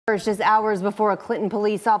Just hours before a Clinton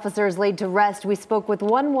police officer is laid to rest, we spoke with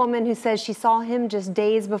one woman who says she saw him just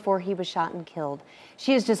days before he was shot and killed.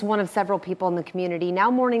 She is just one of several people in the community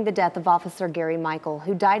now mourning the death of Officer Gary Michael,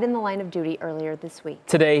 who died in the line of duty earlier this week.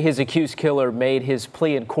 Today, his accused killer made his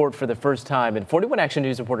plea in court for the first time, and 41 Action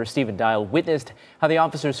News reporter Stephen Dial witnessed how the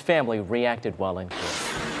officer's family reacted while in court.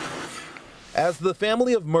 As the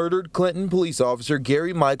family of murdered Clinton police officer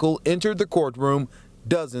Gary Michael entered the courtroom,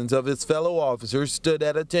 dozens of his fellow officers stood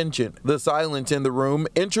at attention. The silence in the room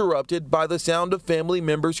interrupted by the sound of family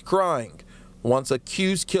members crying once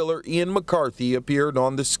accused killer Ian McCarthy appeared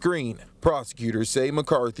on the screen. Prosecutors say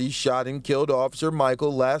McCarthy shot and killed Officer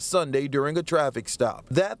Michael last Sunday during a traffic stop.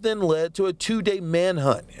 That then led to a two-day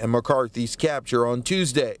manhunt and McCarthy's capture on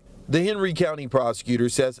Tuesday. The Henry County prosecutor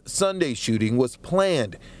says Sunday's shooting was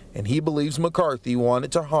planned and he believes McCarthy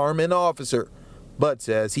wanted to harm an officer, but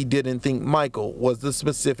says he didn't think Michael was the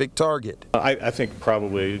specific target. I think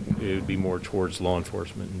probably it would be more towards law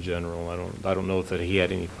enforcement in general. I don't know that he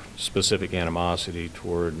had any specific animosity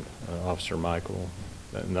toward Officer Michael,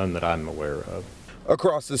 none that I'm aware of.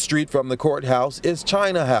 Across the street from the courthouse is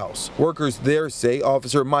China House. Workers there say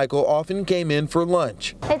Officer Michael often came in for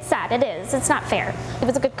lunch. It's sad, it is. It's not fair. He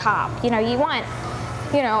was a good cop. You want,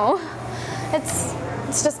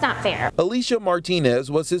 it's just not fair. Alicia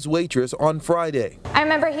Martinez was his waitress on Friday. I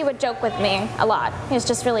remember he would joke with me a lot. He was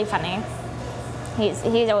just really funny.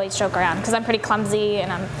 He'd always joke around because I'm pretty clumsy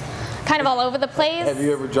and I'm kind of all over the place. Have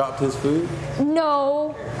you ever dropped his food?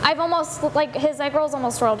 No. I've almost, his egg rolls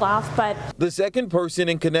almost rolled off, but. The second person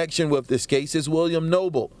in connection with this case is William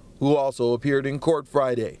Noble, who also appeared in court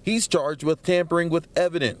Friday. He's charged with tampering with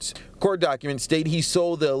evidence. Court documents state he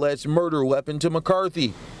sold the alleged murder weapon to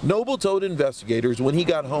McCarthy. Noble told investigators when he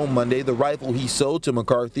got home Monday the rifle he sold to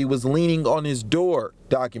McCarthy was leaning on his door.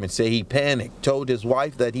 Documents say he panicked, told his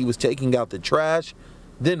wife that he was taking out the trash,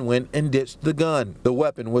 then went and ditched the gun. The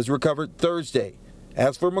weapon was recovered Thursday.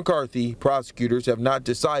 As for McCarthy, prosecutors have not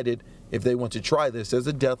decided if they want to try this as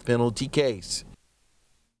a death penalty case.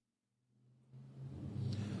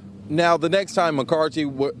 Now, the next time McCarthy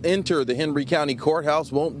will enter the Henry County Courthouse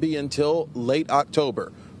won't be until late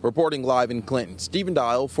October. Reporting live in Clinton, Stephen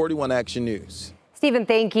Dial, 41 Action News. Stephen,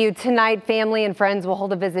 thank you. Tonight, family and friends will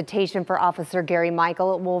hold a visitation for Officer Gary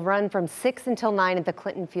Michael. It will run from 6 until 9 at the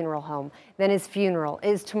Clinton Funeral Home. Then his funeral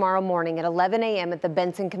is tomorrow morning at 11 a.m. at the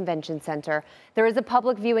Benson Convention Center. There is a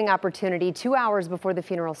public viewing opportunity 2 hours before the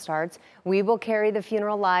funeral starts. We will carry the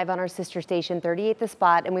funeral live on our sister station, 38 The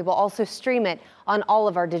Spot, and we will also stream it on all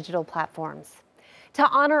of our digital platforms. To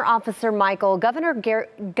honor Officer Michael, Governor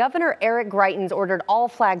Eric Greitens ordered all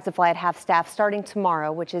flags to fly at half-staff starting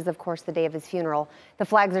tomorrow, which is, of course, the day of his funeral. The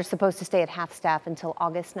flags are supposed to stay at half-staff until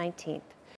August 19th.